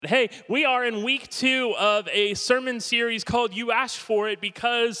Hey, we are in week 2 of a sermon series called You Asked For It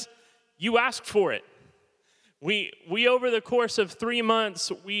because you asked for it. We over the course of 3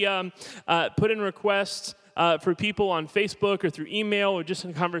 months, we put in requests for people on Facebook or through email or just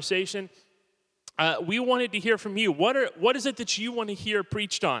in conversation. We wanted to hear from you. What is it that you want to hear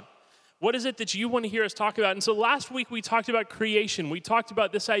preached on? What is it that you want to hear us talk about? And so last week we talked about creation. We talked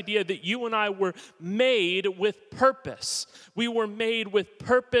about this idea that you and I were made with purpose. We were made with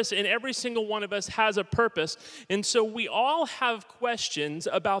purpose, and every single one of us has a purpose. And so we all have questions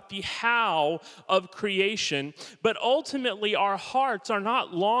about the how of creation, but ultimately our hearts are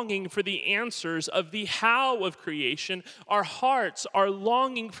not longing for the answers of the how of creation. Our hearts are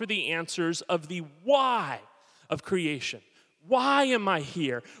longing for the answers of the why of creation. Why am I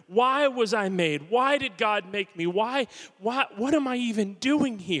here? Why was I made? Why did God make me? What am I even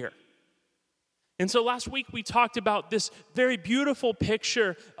doing here? And so last week we talked about this very beautiful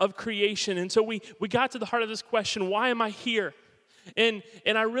picture of creation. And so we got to the heart of this question, why am I here? And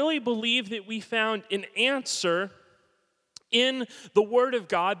I really believe that we found an answer in the Word of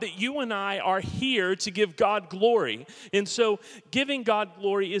God, that you and I are here to give God glory. And so giving God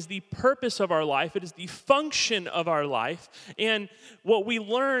glory is the purpose of our life. It is the function of our life. And what we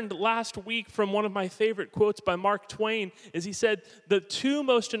learned last week from one of my favorite quotes by Mark Twain is he said, the 2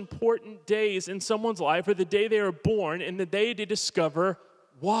 most important days in someone's life are the day they are born and the day they discover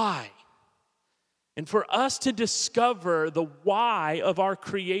why. And for us to discover the why of our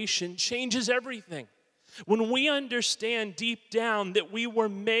creation changes everything. When we understand deep down that we were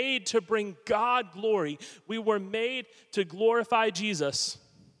made to bring God glory, we were made to glorify Jesus.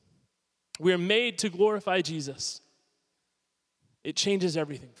 We are made to glorify Jesus. It changes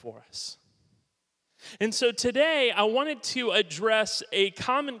everything for us. And so today, I wanted to address a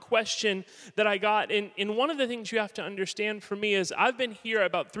common question that I got. And one of the things you have to understand for me is I've been here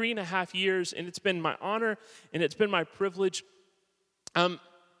about 3.5 years, and it's been my honor and it's been my privilege.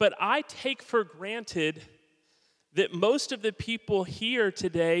 But I take for granted that most of the people here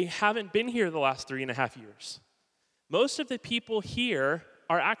today haven't been here the last 3.5 years. Most of the people here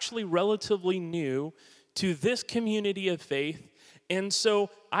are actually relatively new to this community of faith. And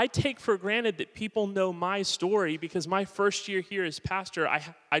so I take for granted that people know my story because my first year here as pastor,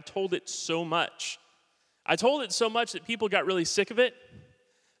 I told it so much. I told it so much that people got really sick of it.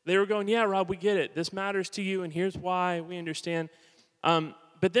 They were going, yeah, Rob, we get it. This matters to you, and here's why. We understand.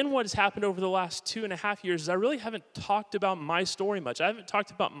 But then what has happened over the last 2.5 years is I really haven't talked about my story much. I haven't talked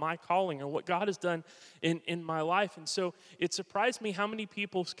about my calling or what God has done in my life. And so it surprised me how many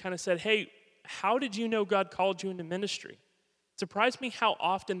people kind of said, hey, how did you know God called you into ministry? It surprised me how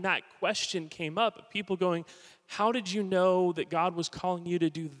often that question came up of people going, how did you know that God was calling you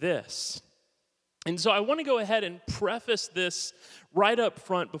to do this? And so I want to go ahead and preface this right up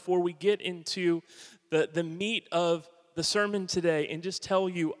front before we get into the meat of the sermon today and just tell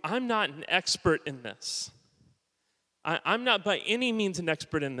you, I'm not an expert in this. I'm not by any means an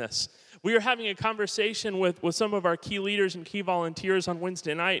expert in this. We were having a conversation with some of our key leaders and key volunteers on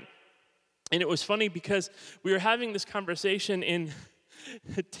Wednesday night, and it was funny because we were having this conversation and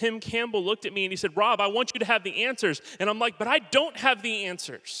Tim Campbell looked at me and he said, Rob, I want you to have the answers. And I'm like, but I don't have the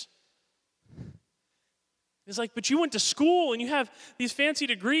answers. It's like, but you went to school and you have these fancy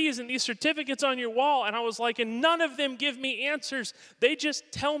degrees and these certificates on your wall. And I was like, and none of them give me answers. They just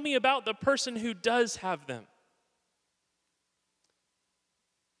tell me about the person who does have them.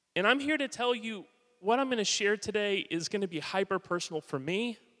 And I'm here to tell you what I'm going to share today is going to be hyper personal for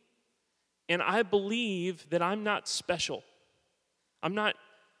me. And I believe that I'm not special. I'm not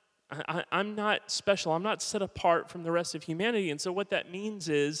special. I'm not set apart from the rest of humanity. And so what that means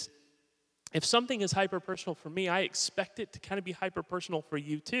is, if something is hyper-personal for me, I expect it to kind of be hyper-personal for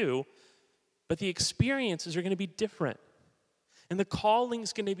you too, but the experiences are going to be different, and the calling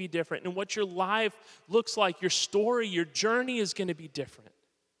is going to be different, and what your life looks like, your story, your journey is going to be different.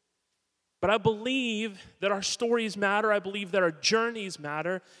 But I believe that our stories matter. I believe that our journeys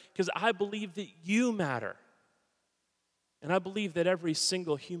matter because I believe that you matter. And I believe that every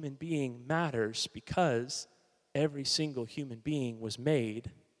single human being matters because every single human being was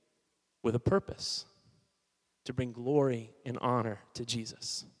made with a purpose to bring glory and honor to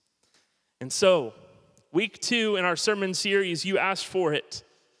Jesus. And so, week 2 in our sermon series, You Asked For It.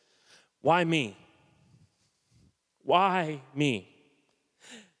 Why me? Why me?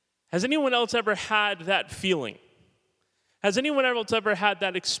 Has anyone else ever had that feeling? Has anyone else ever had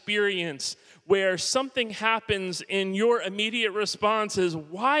that experience where something happens and your immediate response is,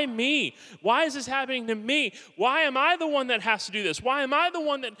 why me? Why is this happening to me? Why am I the one that has to do this? Why am I the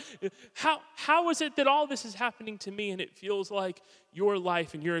one that, how is it that all this is happening to me? And it feels like your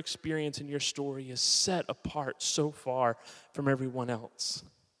life and your experience and your story is set apart so far from everyone else.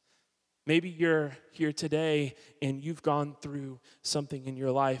 Maybe you're here today and you've gone through something in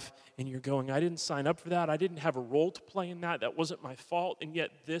your life and you're going, I didn't sign up for that. I didn't have a role to play in that. That wasn't my fault. And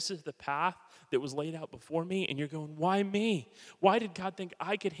yet this is the path that was laid out before me. And you're going, why me? Why did God think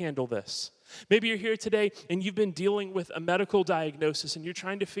I could handle this? Maybe you're here today and you've been dealing with a medical diagnosis and you're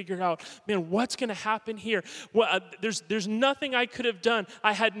trying to figure out, man, what's going to happen here? Well, there's nothing I could have done.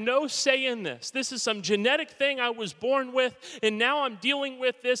 I had no say in this. This is some genetic thing I was born with, and now I'm dealing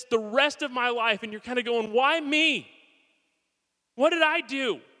with this the rest of my life. And you're kind of going, why me? What did I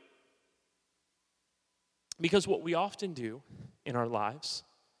do? Because what we often do in our lives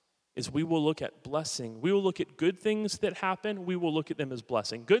is we will look at blessing. We will look at good things that happen. We will look at them as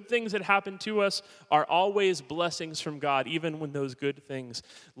blessing. Good things that happen to us are always blessings from God, even when those good things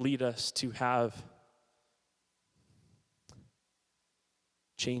lead us to have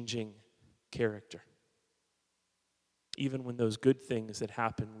changing character. Even when those good things that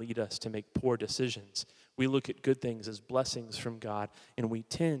happen lead us to make poor decisions, we look at good things as blessings from God, and we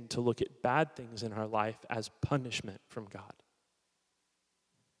tend to look at bad things in our life as punishment from God.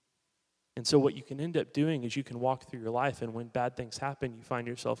 And so what you can end up doing is you can walk through your life, and when bad things happen, you find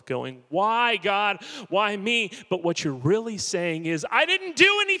yourself going, why, God? Why me? But what you're really saying is, I didn't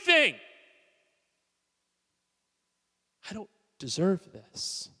do anything. I don't deserve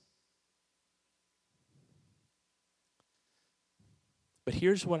this. But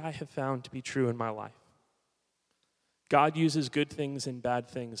here's what I have found to be true in my life. God uses good things and bad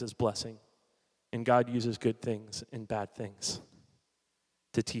things as blessing, and God uses good things and bad things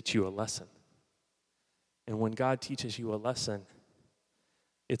to teach you a lesson. And when God teaches you a lesson,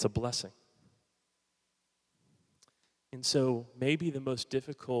 it's a blessing. And so maybe the most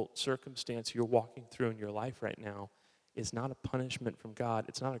difficult circumstance you're walking through in your life right now is not a punishment from God.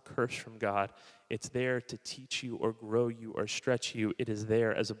 It's not a curse from God. It's there to teach you or grow you or stretch you. It is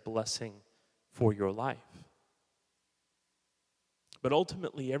there as a blessing for your life. But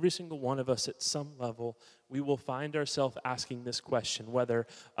ultimately, every single one of us at some level, we will find ourselves asking this question, whether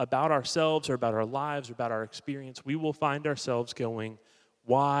about ourselves or about our lives or about our experience, we will find ourselves going,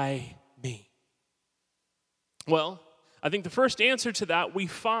 why me? Well, I think the first answer to that we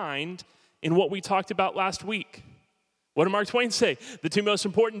find in what we talked about last week. What did Mark Twain say? The two most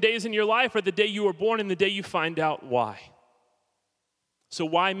important days in your life are the day you were born and the day you find out why. So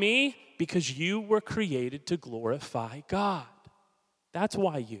why me? Because you were created to glorify God. That's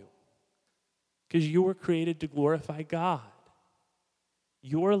why you. Because you were created to glorify God.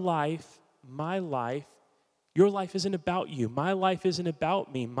 Your life, my life, your life isn't about you. My life isn't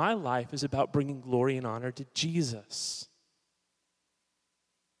about me. My life is about bringing glory and honor to Jesus.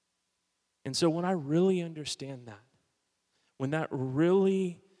 And so when I really understand that, when that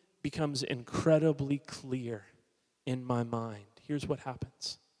really becomes incredibly clear in my mind, here's what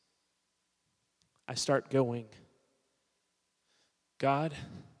happens. I start going, God,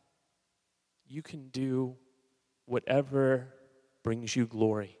 you can do whatever brings you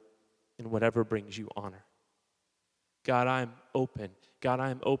glory and whatever brings you honor. God, I'm open. God,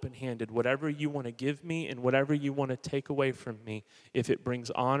 I'm open-handed. Whatever you want to give me and whatever you want to take away from me, if it brings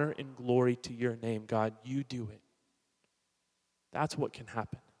honor and glory to your name, God, you do it. That's what can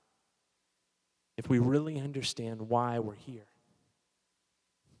happen if we really understand why we're here.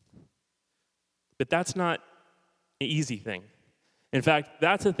 But that's not an easy thing. In fact,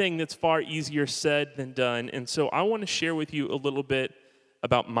 that's a thing that's far easier said than done. And so I want to share with you a little bit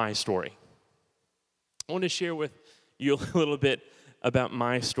about my story. I want to share with you a little bit about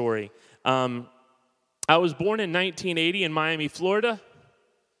my story. I was born in 1980 in Miami, Florida.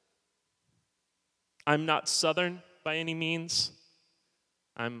 I'm not Southern by any means.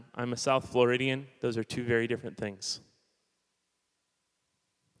 I'm a South Floridian. Those are two very different things.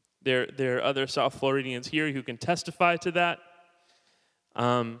 There are other South Floridians here who can testify to that.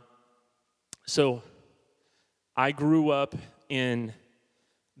 So I grew up in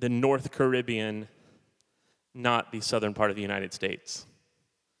the North Caribbean, not the southern part of the United States.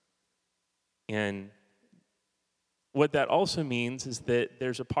 And what that also means is that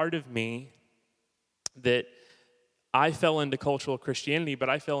there's a part of me that I fell into cultural Christianity, but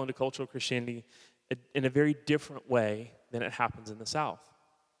I fell into cultural Christianity in a very different way than it happens in the South.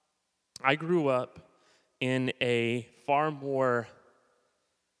 I grew up in a far more,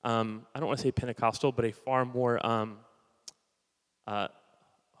 I don't want to say Pentecostal, but a far more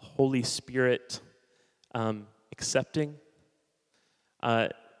Holy Spirit accepting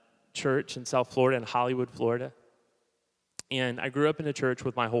church in South Florida, in Hollywood, Florida. And I grew up in a church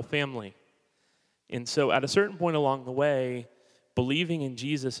with my whole family. And so at a certain point along the way, believing in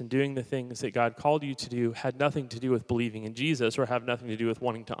Jesus and doing the things that God called you to do had nothing to do with believing in Jesus or have nothing to do with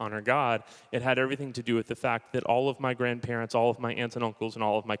wanting to honor God. It had everything to do with the fact that all of my grandparents, all of my aunts and uncles, and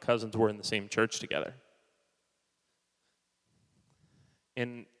all of my cousins were in the same church together.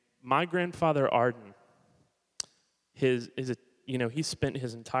 And my grandfather Arden, he spent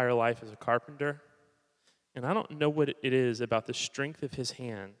his entire life as a carpenter. And I don't know what it is about the strength of his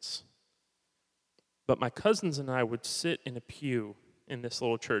hands, but my cousins and I would sit in a pew in this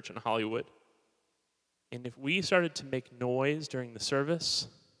little church in Hollywood. And if we started to make noise during the service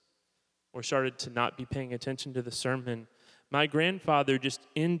or started to not be paying attention to the sermon, my grandfather just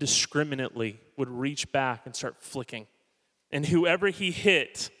indiscriminately would reach back and start flicking. And whoever he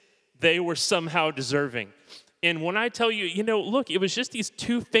hit, they were somehow deserving. And when I tell you, look, it was just these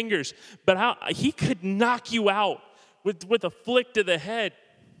 2 fingers, but he could knock you out with a flick to the head.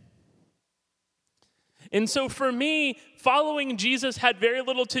 And so for me, following Jesus had very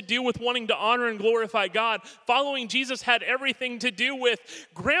little to do with wanting to honor and glorify God. Following Jesus had everything to do with,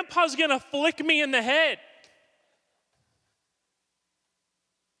 Grandpa's going to flick me in the head.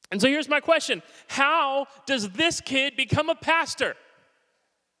 And so here's my question. How does this kid become a pastor?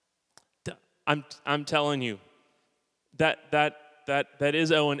 I'm telling you, that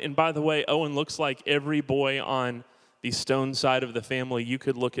is Owen. And by the way, Owen looks like every boy on the Stone side of the family. You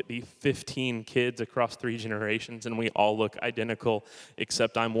could look at the 15 kids across 3 generations, and we all look identical,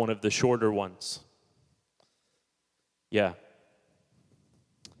 except I'm one of the shorter ones. Yeah.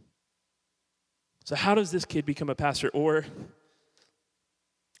 So how does this kid become a pastor? Or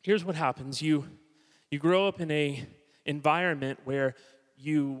here's what happens. You grow up in a environment where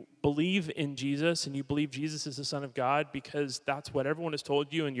you believe in Jesus and you believe Jesus is the Son of God because that's what everyone has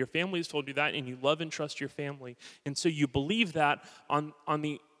told you and your family has told you that, and you love and trust your family. And so you believe that on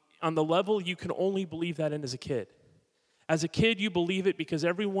the level you can only believe that in as a kid. As a kid, you believe it because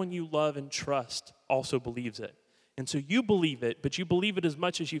everyone you love and trust also believes it. And so you believe it, but you believe it as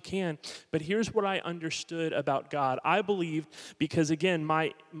much as you can. But here's what I understood about God. I believed because, again,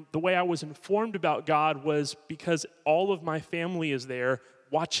 the way I was informed about God was because all of my family is there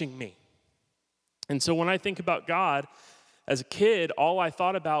watching me. And so when I think about God, as a kid, all I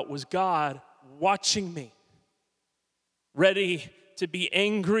thought about was God watching me, ready to be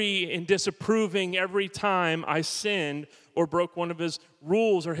angry and disapproving every time I sinned or broke one of his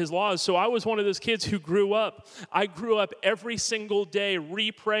rules or his laws. So I was one of those kids who grew up. I grew up every single day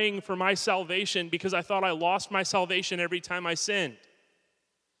re-praying for my salvation because I thought I lost my salvation every time I sinned.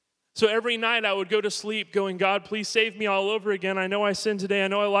 So every night I would go to sleep going, God, please save me all over again. I know I sinned today. I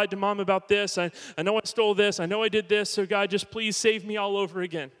know I lied to Mom about this. I know I stole this. I know I did this. So God, just please save me all over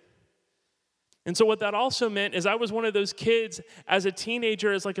again. And so what that also meant is I was one of those kids as a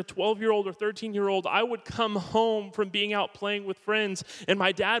teenager, as like a 12-year-old or 13-year-old, I would come home from being out playing with friends, and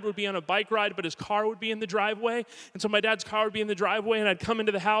my dad would be on a bike ride, but his car would be in the driveway. And so my dad's car would be in the driveway, and I'd come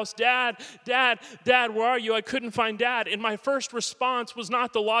into the house, Dad, where are you? I couldn't find Dad. And my first response was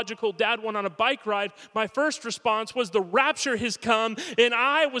not the logical Dad went on a bike ride. My first response was the rapture has come, and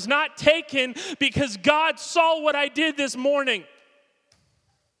I was not taken because God saw what I did this morning.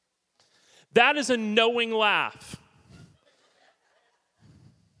 That is a knowing laugh.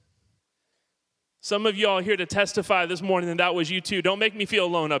 Some of y'all are here to testify this morning that was you too. Don't make me feel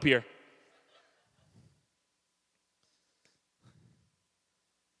alone up here.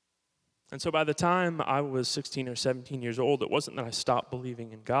 And so by the time I was 16 or 17 years old, it wasn't that I stopped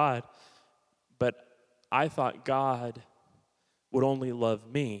believing in God, but I thought God would only love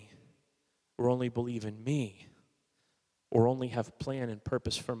me or only believe in me, or only have plan and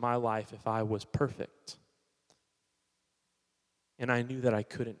purpose for my life if I was perfect. And I knew that I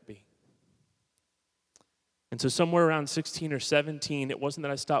couldn't be. And so somewhere around 16 or 17, it wasn't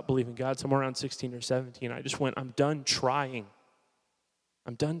that I stopped believing God. Somewhere around 16 or 17, I just went, I'm done trying.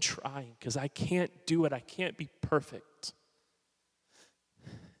 I'm done trying because I can't do it. I can't be perfect.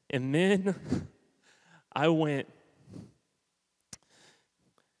 And then I went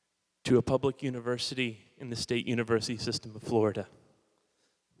to a public university in the state university system of Florida.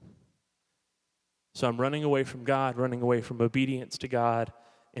 So I'm running away from God, running away from obedience to God,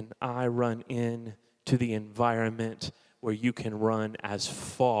 and I run into the environment where you can run as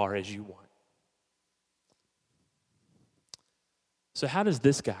far as you want. So how does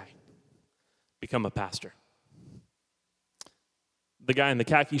this guy become a pastor? The guy in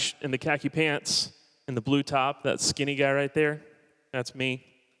the khaki pants and the blue top, that skinny guy right there, That's me.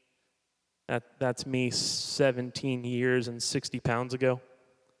 That's me 17 years and 60 pounds ago.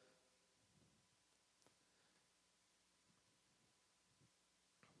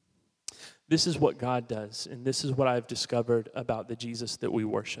 This is what God does, and this is what I've discovered about the Jesus that we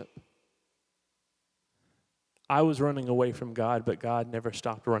worship. I was running away from God, but God never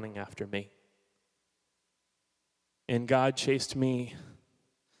stopped running after me. And God chased me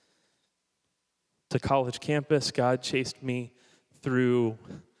to college campus. God chased me through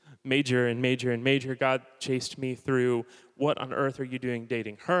major and major and major. God chased me through, what on earth are you doing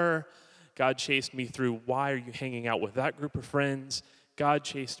dating her? God chased me through, why are you hanging out with that group of friends? God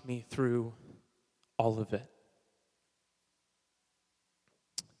chased me through all of it.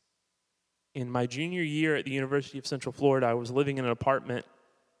 In my junior year at the University of Central Florida, I was living in an apartment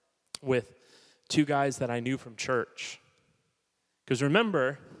with two guys that I knew from church. Because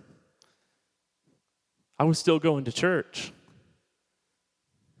remember, I was still going to church.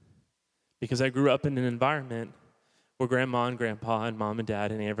 Because I grew up in an environment where grandma and grandpa and mom and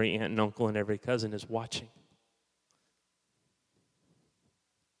dad and every aunt and uncle and every cousin is watching.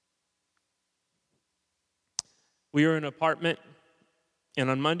 We were in an apartment, and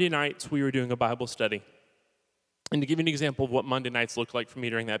on Monday nights, we were doing a Bible study. And to give you an example of what Monday nights looked like for me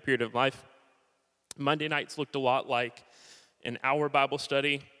during that period of life, Monday nights looked a lot like an hour Bible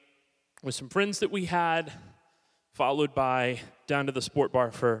study with some friends that we had, followed by down to the sport bar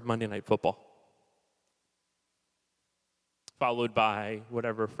for Monday Night Football, followed by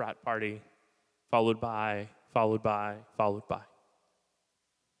whatever frat party, followed by.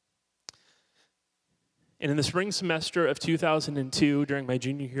 And in the spring semester of 2002, during my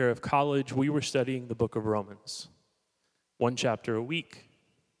junior year of college, we were studying the book of Romans, one chapter a week.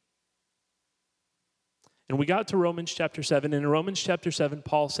 And we got to Romans chapter 7, and in Romans chapter 7,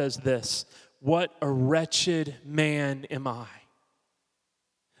 Paul says this, "What a wretched man am I."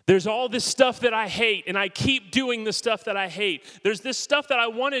 There's all this stuff that I hate, and I keep doing the stuff that I hate. There's this stuff that I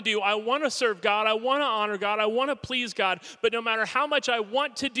want to do. I want to serve God. I want to honor God. I want to please God. But no matter how much I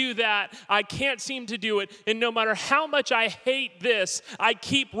want to do that, I can't seem to do it. And no matter how much I hate this, I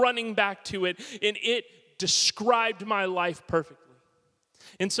keep running back to it. And it described my life perfectly.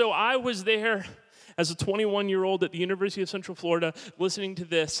 And so I was there as a 21-year-old at the University of Central Florida listening to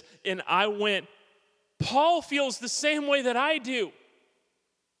this, and I went, Paul feels the same way that I do.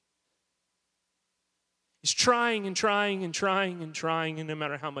 He's trying and trying and trying and trying, and no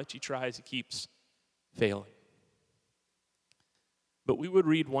matter how much he tries, he keeps failing. But we would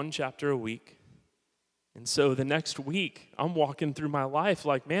read one chapter a week. And so the next week, I'm walking through my life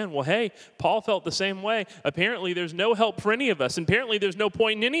like, man, well, hey, Paul felt the same way. Apparently, there's no help for any of us. And apparently, there's no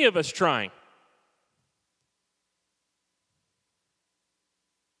point in any of us trying.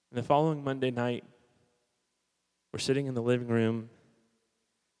 And the following Monday night, we're sitting in the living room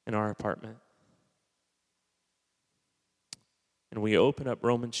in our apartment. And we open up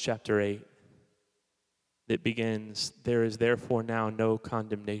Romans chapter 8 that begins, "There is therefore now no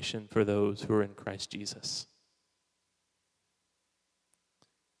condemnation for those who are in Christ Jesus."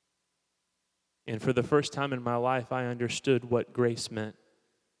 And for the first time in my life, I understood what grace meant.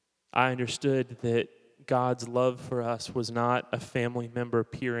 I understood that God's love for us was not a family member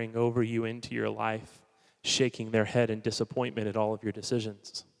peering over you into your life, shaking their head in disappointment at all of your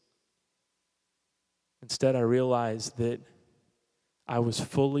decisions. Instead, I realized that I was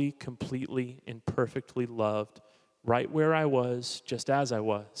fully, completely, and perfectly loved right where I was, just as I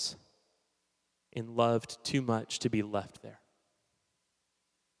was, and loved too much to be left there.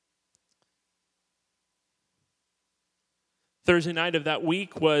 Thursday night of that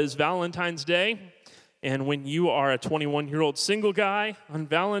week was Valentine's Day, and when you are a 21-year-old single guy on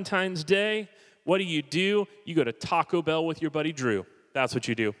Valentine's Day, what do? You go to Taco Bell with your buddy Drew. That's what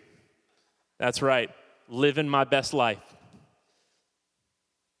you do. That's right, living my best life.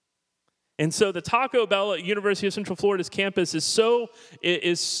 And so the Taco Bell at University of Central Florida's campus is so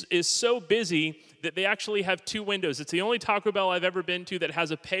busy that they actually have two windows. It's the only Taco Bell I've ever been to that has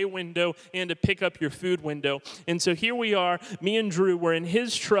a pay window and a pick up your food window. And so here we are, me and Drew, we're in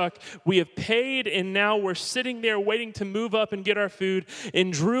his truck. We have paid, and now we're sitting there waiting to move up and get our food.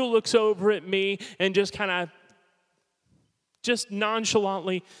 And Drew looks over at me and just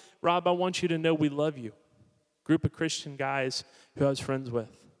nonchalantly, "Rob, I want you to know we love you." Group of Christian guys who I was friends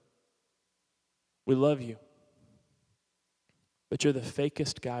with. "We love you, but you're the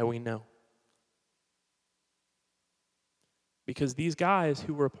fakest guy we know." Because these guys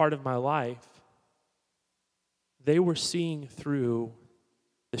who were a part of my life, they were seeing through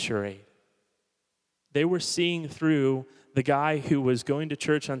the charade. They were seeing through the guy who was going to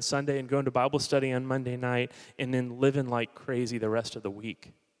church on Sunday and going to Bible study on Monday night and then living like crazy the rest of the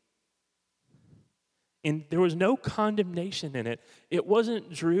week. And there was no condemnation in it. It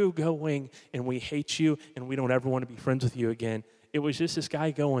wasn't Drew going, and we hate you, and we don't ever want to be friends with you again. It was just this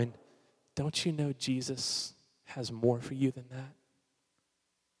guy going, don't you know Jesus has more for you than that?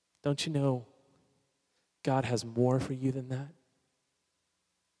 Don't you know God has more for you than that?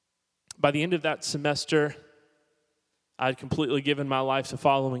 By the end of that semester, I'd completely given my life to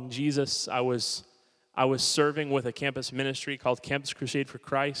following Jesus. I was serving with a campus ministry called Campus Crusade for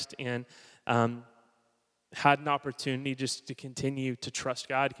Christ, and had an opportunity just to continue to trust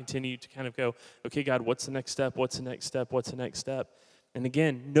God, continue to kind of go, okay, God, what's the next step? What's the next step? What's the next step? And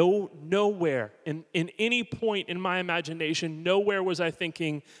again, nowhere in any point in my imagination, nowhere was I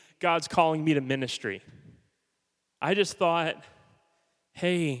thinking God's calling me to ministry. I just thought,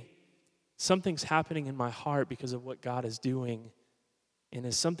 hey, something's happening in my heart because of what God is doing. And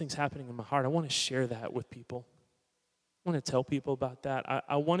as something's happening in my heart, I want to share that with people. I want to tell people about that.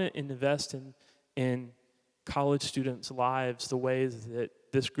 I want to invest in college students' lives the ways that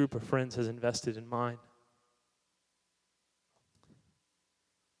this group of friends has invested in mine.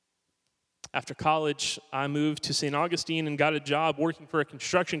 After college, I moved to St. Augustine and got a job working for a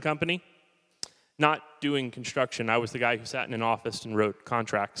construction company. Not doing construction. I was the guy who sat in an office and wrote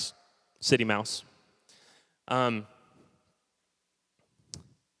contracts. City mouse. At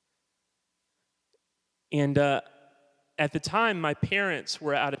the time, my parents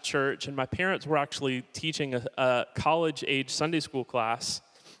were out of church, and my parents were actually teaching a college-age Sunday school class.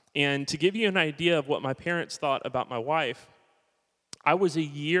 And to give you an idea of what my parents thought about my wife, I was a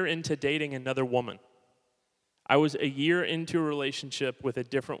year into dating another woman. I was a year into a relationship with a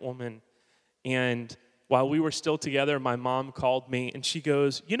different woman, and while we were still together, my mom called me, and she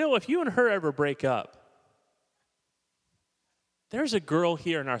goes, you know, if you and her ever break up, there's a girl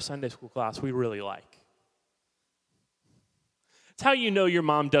here in our Sunday school class we really like. It's how you know your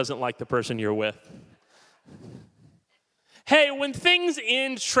mom doesn't like the person you're with. Hey, when things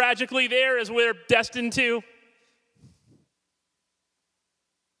end tragically there as we're destined to,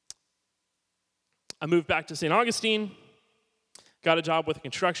 I moved back to St. Augustine, got a job with a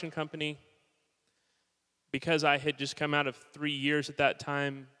construction company. Because I had just come out of 3 years at that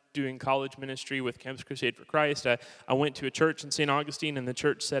time doing college ministry with Campus Crusade for Christ, I went to a church in St. Augustine, and the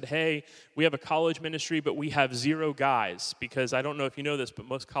church said, hey, we have a college ministry, but we have 0 guys, because I don't know if you know this, but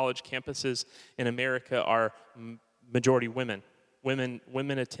most college campuses in America are majority women.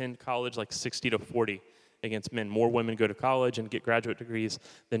 Women attend college like 60 to 40 against men. More women go to college and get graduate degrees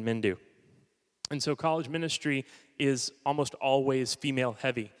than men do. And so college ministry is almost always female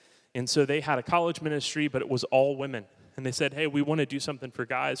heavy. And so they had a college ministry, but it was all women. And they said, hey, we want to do something for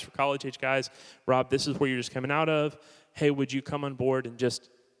guys, for college-age guys. Rob, this is where you're just coming out of. Hey, would you come on board and just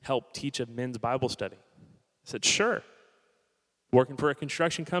help teach a men's Bible study? I said, sure. Working for a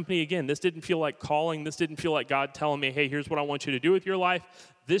construction company, again, this didn't feel like calling. This didn't feel like God telling me, hey, here's what I want you to do with your life.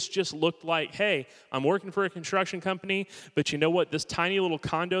 This just looked like, hey, I'm working for a construction company, but you know what? This tiny little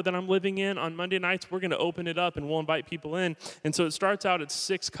condo that I'm living in on Monday nights, we're going to open it up and we'll invite people in. And so it starts out at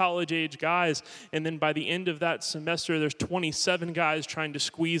 6 college-age guys, and then by the end of that semester, there's 27 guys trying to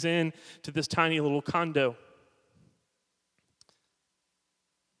squeeze in to this tiny little condo.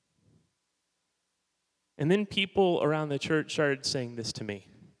 And then people around the church started saying this to me.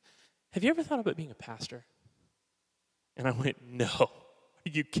 Have you ever thought about being a pastor? And I went, no. Are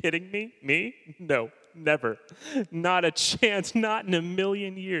you kidding me? Me? No, never. Not a chance, not in a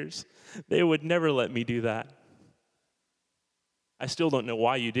million years. They would never let me do that. I still don't know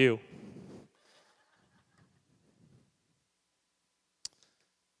why you do.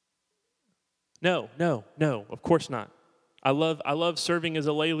 No, of course not. I love serving as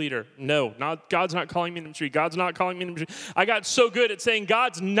a lay leader. No, God's not calling me in the ministry. God's not calling me in the ministry. I got so good at saying,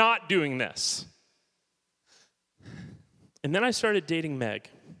 God's not doing this. And then I started dating Meg.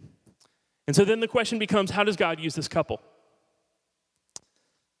 And so then the question becomes, how does God use this couple?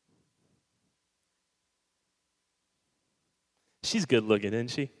 She's good looking, isn't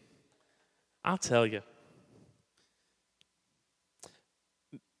she? I'll tell you.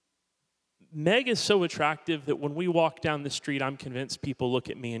 Meg is so attractive that when we walk down the street, I'm convinced people look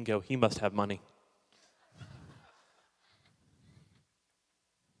at me and go, he must have money.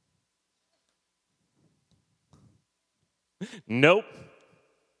 Nope.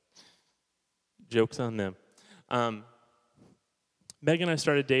 Joke's on them. Meg and I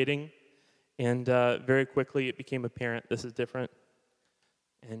started dating, and very quickly it became apparent this is different.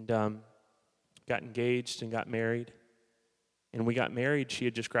 And got engaged and got married. And we got married. She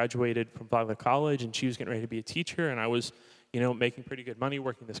had just graduated from Flagler College, and she was getting ready to be a teacher, and I was, making pretty good money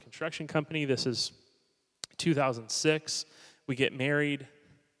working this construction company. This is 2006. We get married.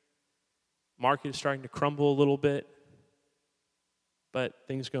 Market is starting to crumble a little bit, but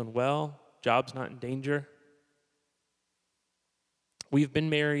things going well. Job's not in danger. We've been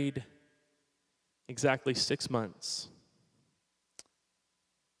married exactly 6 months.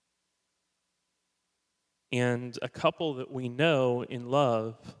 And a couple that we know in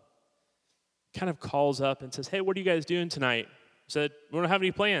love kind of calls up and says, hey, what are you guys doing tonight? I said, we don't have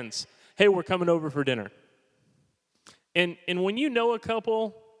any plans. Hey, we're coming over for dinner. And when you know a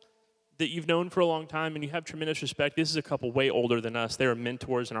couple that you've known for a long time and you have tremendous respect, this is a couple way older than us. They were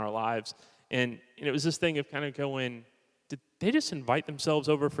mentors in our lives. And it was this thing of kind of going, did they just invite themselves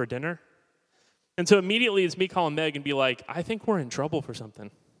over for dinner? And so immediately it's me calling Meg and be like, I think we're in trouble for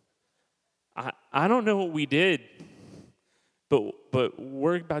something. I don't know what we did, but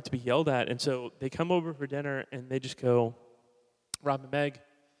we're about to be yelled at. And so they come over for dinner and they just go, Rob and Meg,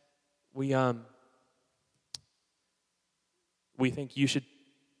 we think you should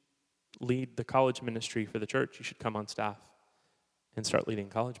lead the college ministry for the church. You should come on staff and start leading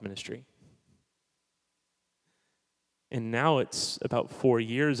college ministry. And now it's about 4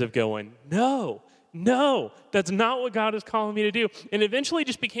 years of going, no, that's not what God is calling me to do. And eventually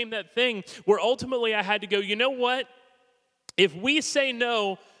just became that thing where ultimately I had to go, you know what? If we say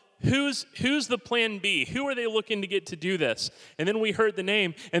no, who's the plan B? Who are they looking to get to do this? And then we heard the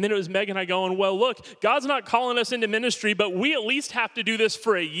name, and then it was Meg and I going, well, look, God's not calling us into ministry, but we at least have to do this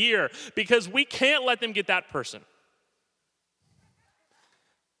for a year because we can't let them get that person.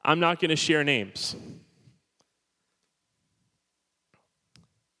 I'm not going to share names.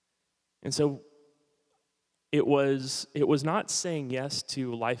 And so it was not saying yes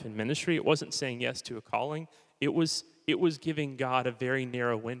to life and ministry. It wasn't saying yes to a calling. It was giving God a very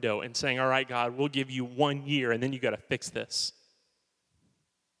narrow window and saying, all right, God, we'll give you 1 year, and then you got to fix this.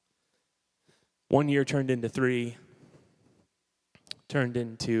 1 year turned into 3, turned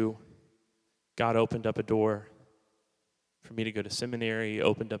into God opened up a door for me to go to seminary,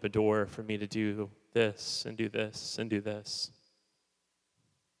 opened up a door for me to do this and do this and do this.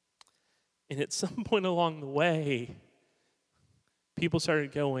 And at some point along the way, people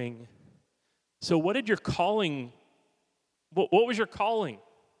started going, so what did your calling, what was your calling?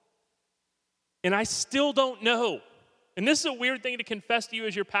 And I still don't know. And this is a weird thing to confess to you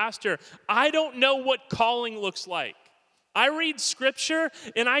as your pastor. I don't know what calling looks like. I read scripture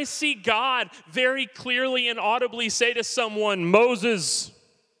and I see God very clearly and audibly say to someone, Moses,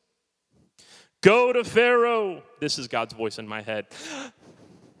 go to Pharaoh. This is God's voice in my head.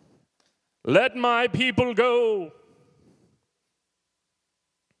 Let my people go.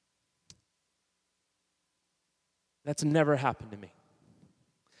 That's never happened to me.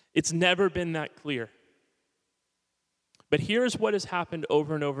 It's never been that clear. But here's what has happened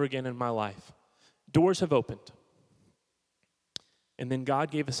over and over again in my life. Doors have opened. And then God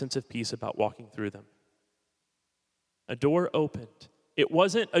gave a sense of peace about walking through them. A door opened. It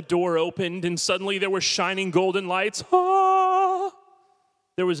wasn't a door opened and suddenly there were shining golden lights. Ah!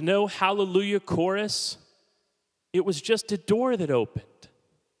 There was no hallelujah chorus. It was just a door that opened.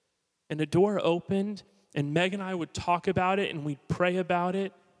 And a door opened, and Meg and I would talk about it, and we'd pray about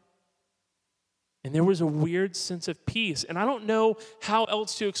it. And there was a weird sense of peace. And I don't know how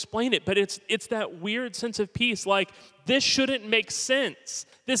else to explain it, but it's that weird sense of peace. Like, this shouldn't make sense.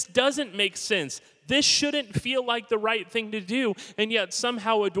 This doesn't make sense. This shouldn't feel like the right thing to do. And yet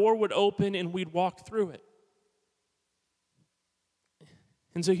somehow a door would open, and we'd walk through it.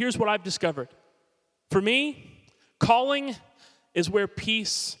 And so here's what I've discovered. For me, calling is where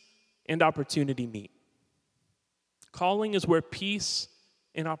peace and opportunity meet. Calling is where peace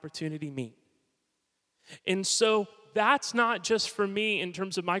and opportunity meet. And so that's not just for me in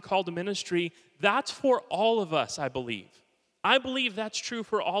terms of my call to ministry. That's for all of us, I believe. I believe that's true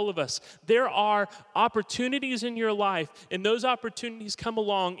for all of us. There are opportunities in your life, and those opportunities come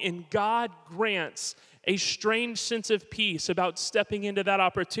along, and God grants a strange sense of peace about stepping into that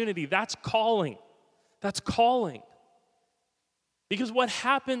opportunity. That's calling. That's calling. Because what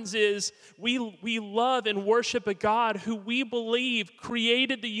happens is we love and worship a God who we believe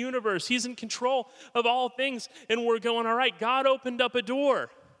created the universe. He's in control of all things. And we're going, all right, God opened up a door.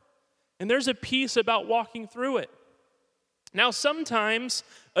 And there's a peace about walking through it. Now, sometimes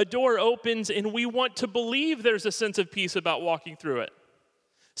a door opens and we want to believe there's a sense of peace about walking through it.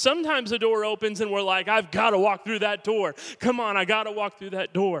 Sometimes a door opens and we're like, I've got to walk through that door. Come on, I got to walk through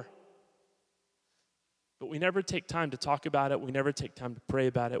that door. But we never take time to talk about it. We never take time to pray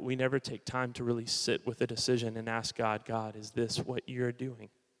about it. We never take time to really sit with a decision and ask God, God, is this what you're doing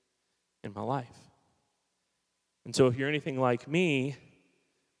in my life? And so if you're anything like me,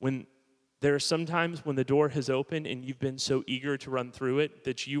 when there are some times when the door has opened and you've been so eager to run through it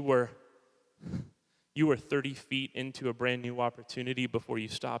that you were 30 feet into a brand new opportunity before you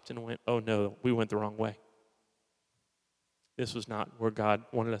stopped and went, oh no, we went the wrong way. This was not where God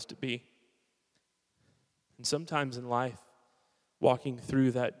wanted us to be. And sometimes in life, walking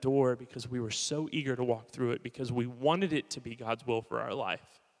through that door because we were so eager to walk through it because we wanted it to be God's will for our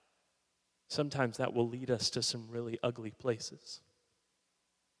life, sometimes that will lead us to some really ugly places.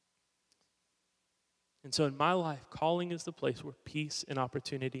 And so in my life, calling is the place where peace and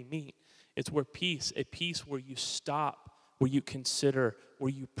opportunity meet. It's where a peace where you stop, where you consider, where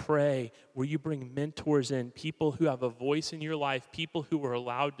you pray, where you bring mentors in, people who have a voice in your life, people who are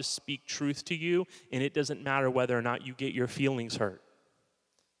allowed to speak truth to you, and it doesn't matter whether or not you get your feelings hurt.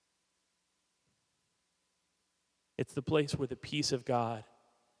 It's the place where the peace of God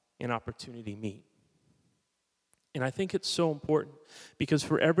and opportunity meet. And I think it's so important because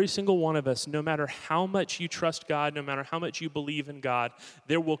for every single one of us, no matter how much you trust God, no matter how much you believe in God,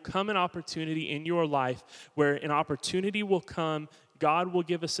 there will come an opportunity in your life where an opportunity will come, God will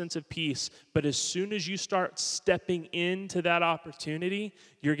give a sense of peace, but as soon as you start stepping into that opportunity,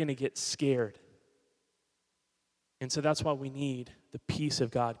 you're going to get scared. And so that's why we need the peace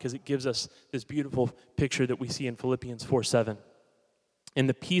of God, because it gives us this beautiful picture that we see in Philippians 4:7. And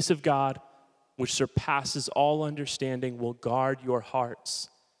the peace of God, which surpasses all understanding, will guard your hearts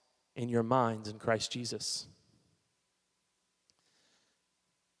and your minds in Christ Jesus.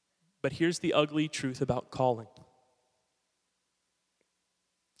 But here's the ugly truth about calling.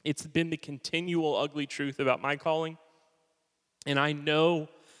 It's been the continual ugly truth about my calling, and I know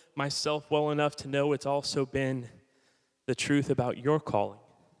myself well enough to know it's also been the truth about your calling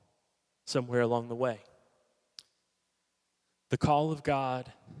somewhere along the way. The call of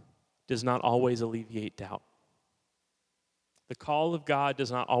God does not always alleviate doubt. The call of God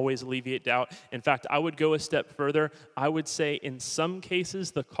does not always alleviate doubt. In fact, I would go a step further. I would say in some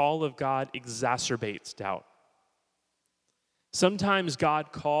cases, the call of God exacerbates doubt. Sometimes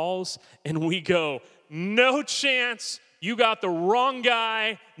God calls and we go, no chance, you got the wrong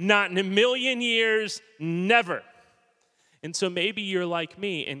guy, not in a million years, never. And so maybe you're like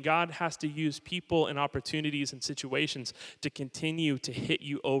me, and God has to use people and opportunities and situations to continue to hit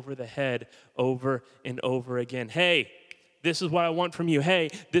you over the head over and over again. Hey, this is what I want from you. Hey,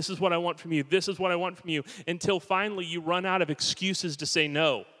 this is what I want from you. This is what I want from you. Until finally you run out of excuses to say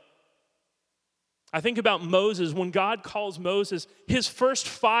no. I think about Moses. When God calls Moses, his first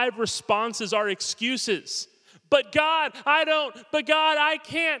 5 responses are excuses. But God, I don't. But God, I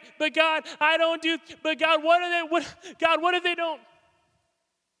can't. But God, I don't do. But God, what if they don't?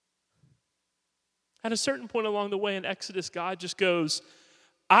 At a certain point along the way in Exodus, God just goes,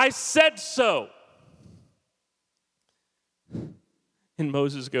 I said so. And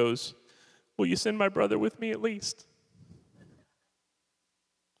Moses goes, will you send my brother with me at least?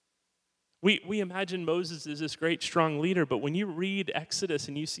 We imagine Moses as this great, strong leader, but when you read Exodus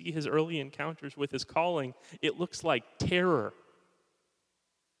and you see his early encounters with his calling, it looks like terror.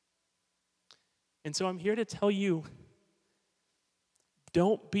 And so I'm here to tell you,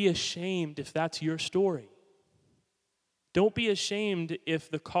 don't be ashamed if that's your story. Don't be ashamed if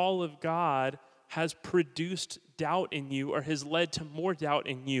the call of God has produced doubt in you or has led to more doubt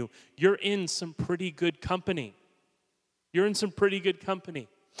in you. You're in some pretty good company. You're in some pretty good company.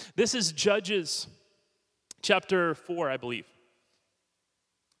 This is Judges chapter 4, I believe.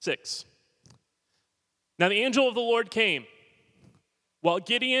 6. Now the angel of the Lord came while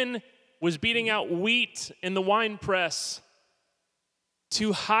Gideon was beating out wheat in the winepress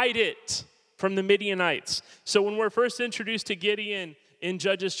to hide it from the Midianites. So when we're first introduced to Gideon in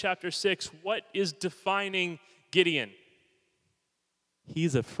Judges chapter 6, what is defining Gideon?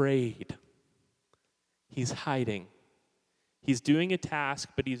 He's afraid. He's hiding. He's doing a task,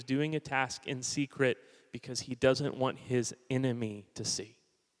 but he's doing a task in secret because he doesn't want his enemy to see.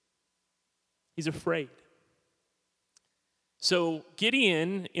 He's afraid. So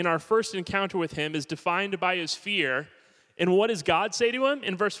Gideon, in our first encounter with him, is defined by his fear. And what does God say to him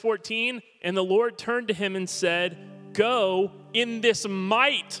in verse 14? And the Lord turned to him and said, go in this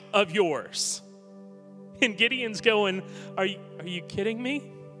might of yours. And Gideon's going, are you kidding me?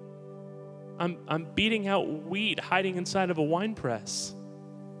 I'm beating out wheat, hiding inside of a wine press.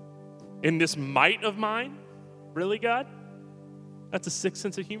 In this might of mine? Really, God? That's a sick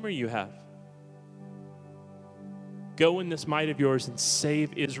sense of humor you have. Go in this might of yours and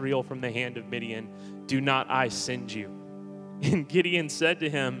save Israel from the hand of Midian. do not I send you? And Gideon said to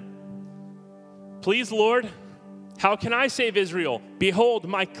him, please, Lord, how can I save Israel? Behold,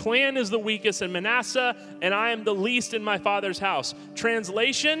 my clan is the weakest in Manasseh, and I am the least in my father's house.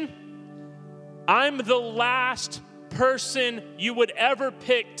 Translation, I'm the last person you would ever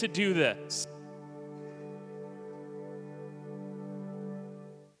pick to do this.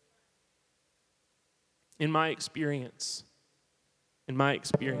 In my experience,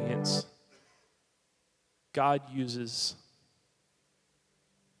 God uses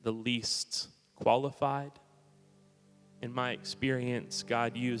the least qualified. In my experience,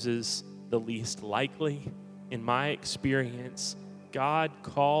 God uses the least likely. In my experience, God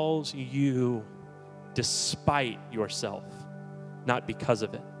calls you despite yourself, not because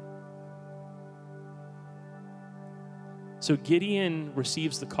of it. So Gideon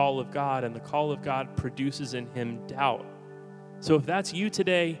receives the call of God, and the call of God produces in him doubt. So if that's you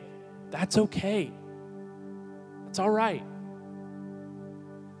today, that's okay. It's all right.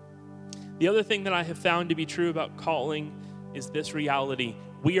 The other thing that I have found to be true about calling is this reality.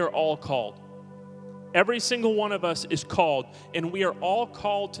 We are all called. Every single one of us is called, and we are all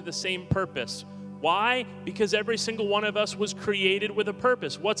called to the same purpose. Why? Because every single one of us was created with a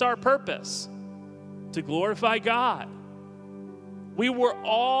purpose. What's our purpose? To glorify God. We were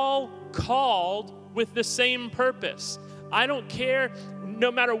all called with the same purpose. I don't care,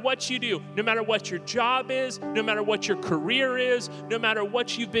 no matter what you do, no matter what your job is, no matter what your career is, no matter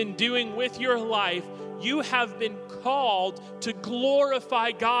what you've been doing with your life, you have been called to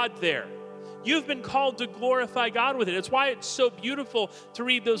glorify God there. You've been called to glorify God with it. It's why it's so beautiful to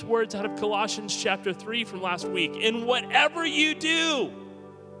read those words out of Colossians chapter 3 from last week. In whatever you do,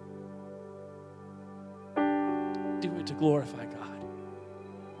 do it to glorify God.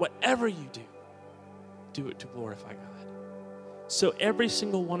 Whatever you do it to glorify God. So every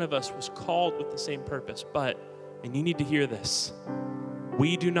single one of us was called with the same purpose, but, and you need to hear this,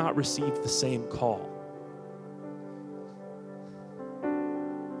 we do not receive the same call.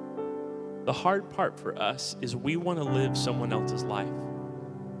 The hard part for us is we want to live someone else's life.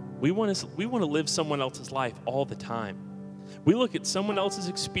 We want to live someone else's life all the time. We look at someone else's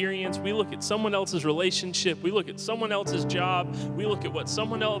experience. We look at someone else's relationship. We look at someone else's job. We look at what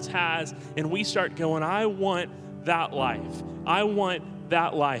someone else has, and we start going, I want that life. I want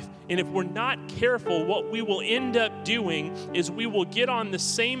that life. And if we're not careful, what we will end up doing is we will get on the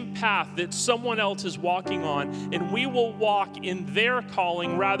same path that someone else is walking on, and we will walk in their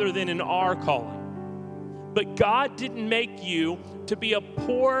calling rather than in our calling. But God didn't make you to be a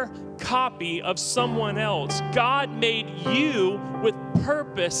poor copy of someone else. God made you with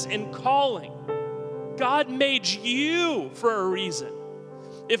purpose and calling. God made you for a reason.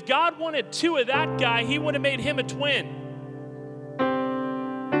 If God wanted two of that guy, he would have made him a twin.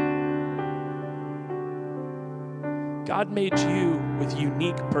 God made you with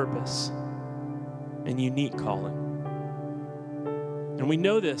unique purpose and unique calling. And we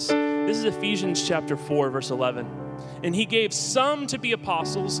know this. This is Ephesians chapter 4, verse 11. And he gave some to be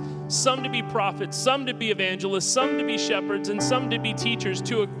apostles, some to be prophets, some to be evangelists, some to be shepherds, and some to be teachers,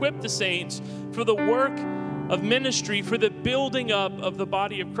 to equip the saints for the work of ministry, for the building up of the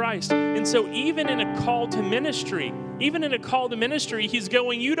body of Christ. And so even in a call to ministry, he's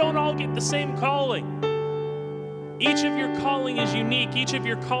going, you don't all get the same calling. Each of your calling is unique. Each of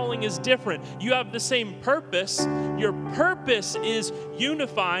your calling is different. You have the same purpose. Your purpose is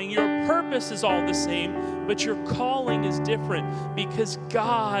unifying. Your purpose is all the same, but your calling is different because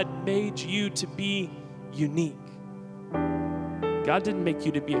God made you to be unique. God didn't make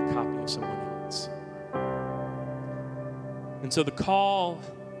you to be a copy of someone else. And so the call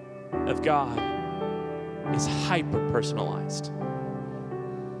of God is hyper-personalized.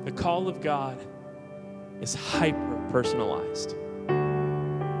 The call of God is hyper-personalized.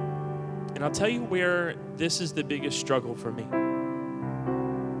 And I'll tell you where this is the biggest struggle for me.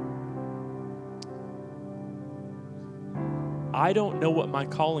 I don't know what my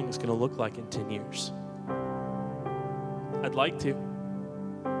calling is going to look like in 10 years. I'd like to.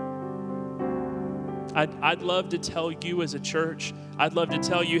 I'd love to tell you as a church, I'd love to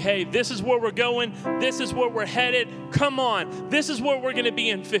tell you, hey, this is where we're going, this is where we're headed, come on, this is where we're going to be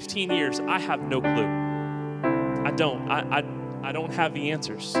in 15 years. I have no clue. I don't have the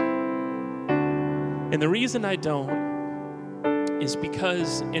answers. And the reason I don't is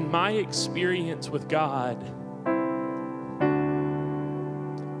because in my experience with God,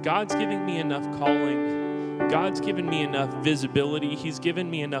 God's giving me enough calling. God's given me enough visibility. He's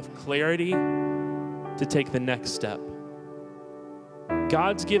given me enough clarity to take the next step.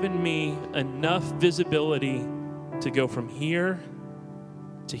 God's given me enough visibility to go from here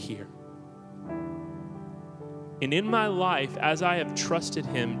to here. And in my life, as I have trusted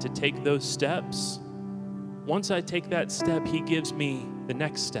him to take those steps, once I take that step, he gives me the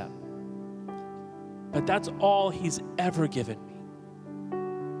next step. But that's all he's ever given me.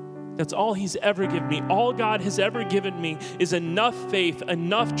 That's all he's ever given me. All God has ever given me is enough faith,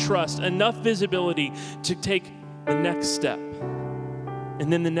 enough trust, enough visibility to take the next step,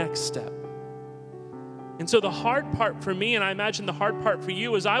 and then the next step. And so the hard part for me, and I imagine the hard part for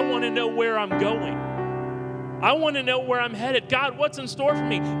you, is I want to know where I'm going. I want to know where I'm headed. God, what's in store for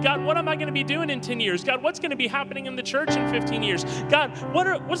me? God, what am I going to be doing in 10 years? God, what's going to be happening in the church in 15 years? God,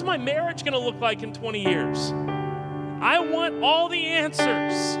 what's my marriage going to look like in 20 years? I want all the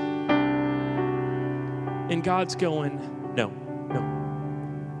answers. And God's going, no.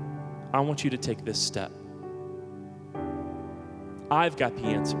 I want you to take this step. I've got the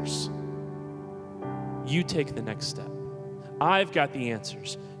answers. You take the next step. I've got the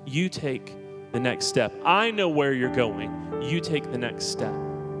answers. You take the next step. I know where you're going. You take the next step.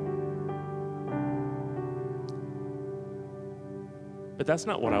 But that's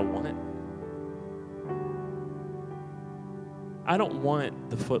not what I want. I don't want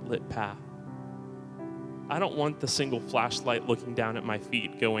the footlit path. I don't want the single flashlight looking down at my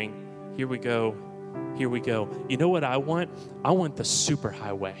feet going, here we go, here we go. You know what I want? I want the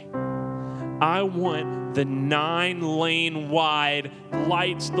superhighway. I want the 9-lane wide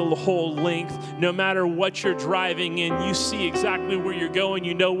lights the whole length. No matter what you're driving in, you see exactly where you're going.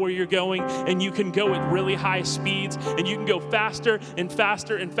 You know where you're going, and you can go at really high speeds, and you can go faster and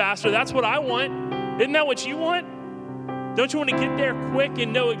faster and faster. That's what I want. Isn't that what you want? Don't you want to get there quick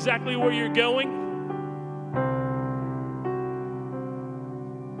and know exactly where you're going?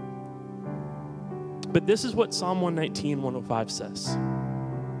 But this is what Psalm 119, 105 says.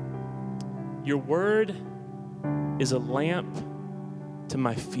 Your word is a lamp to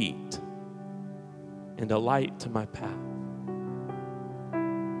my feet and a light to my path.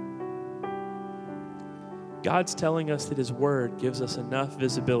 God's telling us that his word gives us enough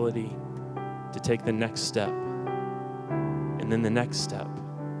visibility to take the next step, and then the next step,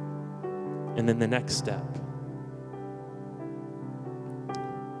 and then the next step.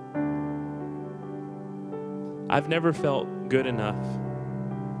 I've never felt good enough.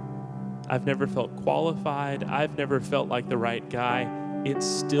 I've never felt qualified. I've never felt like the right guy. It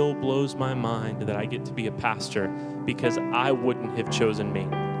still blows my mind that I get to be a pastor because I wouldn't have chosen me.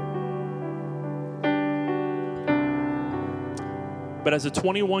 But as a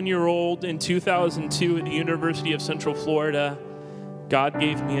 21-year-old in 2002 at the University of Central Florida, God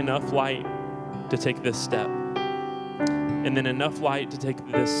gave me enough light to take this step, and then enough light to take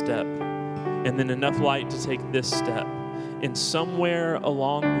this step, and then enough light to take this step. And somewhere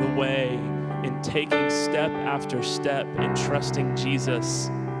along the way, in taking step after step and trusting Jesus,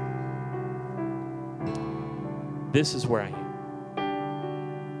 this is where I am.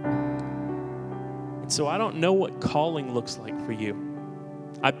 And so I don't know what calling looks like for you.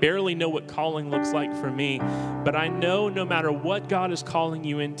 I barely know what calling looks like for me, but I know no matter what God is calling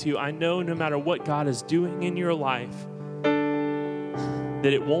you into, I know no matter what God is doing in your life,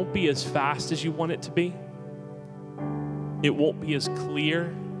 that it won't be as fast as you want it to be. It won't be as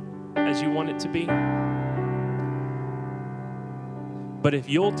clear as you want it to be. But if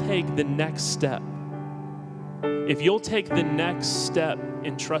you'll take the next step, if you'll take the next step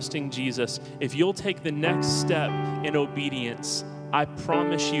in trusting Jesus, if you'll take the next step in obedience, I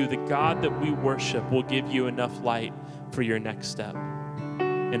promise you the God that we worship will give you enough light for your next step,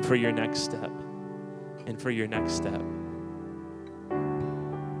 and for your next step, and for your next step.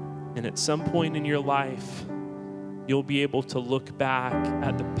 And at some point in your life, you'll be able to look back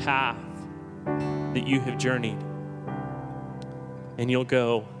at the path that you have journeyed, and you'll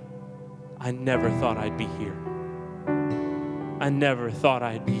go, I never thought I'd be here. I never thought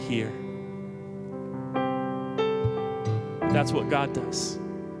I'd be here. But that's what God does.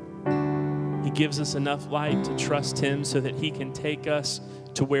 He gives us enough light to trust him so that he can take us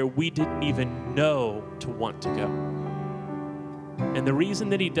to where we didn't even know to want to go. And the reason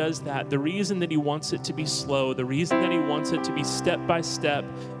that he does that, the reason that he wants it to be slow, the reason that he wants it to be step by step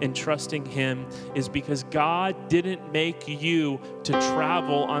in trusting him is because God didn't make you to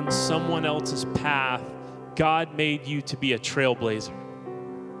travel on someone else's path. God made you to be a trailblazer.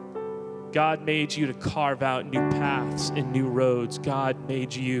 God made you to carve out new paths and new roads. God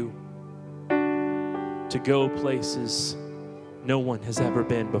made you to go places no one has ever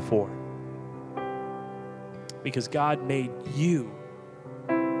been before. Because God made you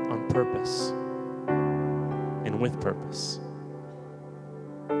on purpose and with purpose.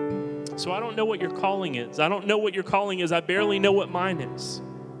 So I don't know what your calling is. I don't know what your calling is. I barely know what mine is.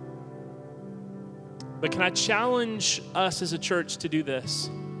 But can I challenge us as a church to do this?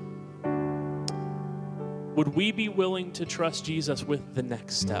 Would we be willing to trust Jesus with the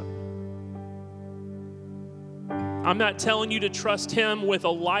next step? I'm not telling you to trust him with a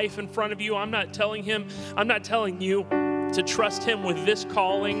life in front of you. I'm not telling you to trust him with this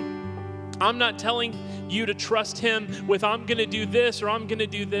calling. I'm not telling you to trust him with I'm going to do this or I'm going to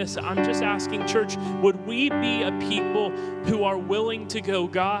do this. I'm just asking, church, would we be a people who are willing to go,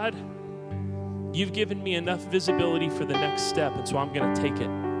 God, you've given me enough visibility for the next step, and so I'm going to take it.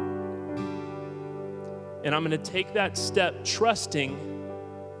 And I'm going to take that step trusting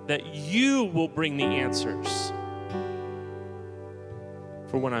that you will bring the answers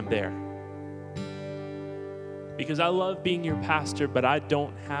for when I'm there. Because I love being your pastor, but I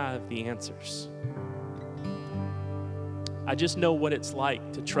don't have the answers. I just know what it's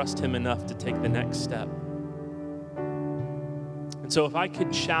like to trust him enough to take the next step. And so if I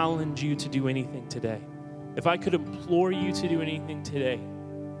could challenge you to do anything today, if I could implore you to do anything today,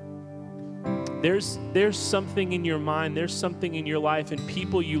 there's something in your mind, there's something in your life and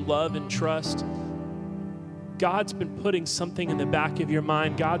people you love and trust. God's been putting something in the back of your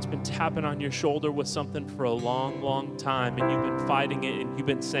mind. God's been tapping on your shoulder with something for a long, long time, and you've been fighting it, and you've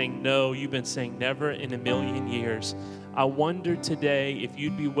been saying no, you've been saying never in a million years. I wonder today if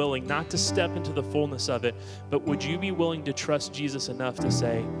you'd be willing not to step into the fullness of it, but would you be willing to trust Jesus enough to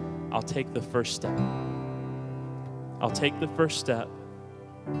say, I'll take the first step. I'll take the first step.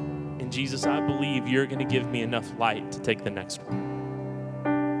 And Jesus, I believe you're going to give me enough light to take the next one.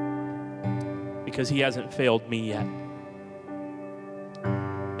 Because he hasn't failed me yet.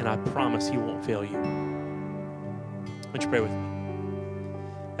 And I promise he won't fail you. Would you pray with me?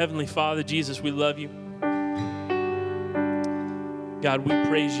 Heavenly Father, Jesus, we love you. God, we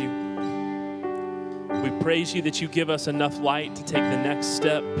praise you. We praise you that you give us enough light to take the next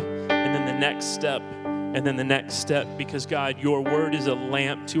step, and then the next step, and then the next step, because God, your word is a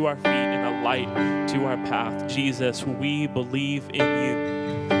lamp to our feet and a light to our path. Jesus, we believe in you.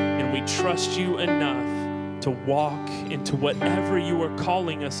 We trust you enough to walk into whatever you are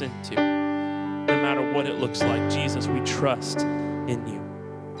calling us into, no matter what it looks like. Jesus, we trust in you.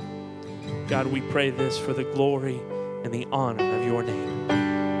 God, we pray this for the glory and the honor of your name.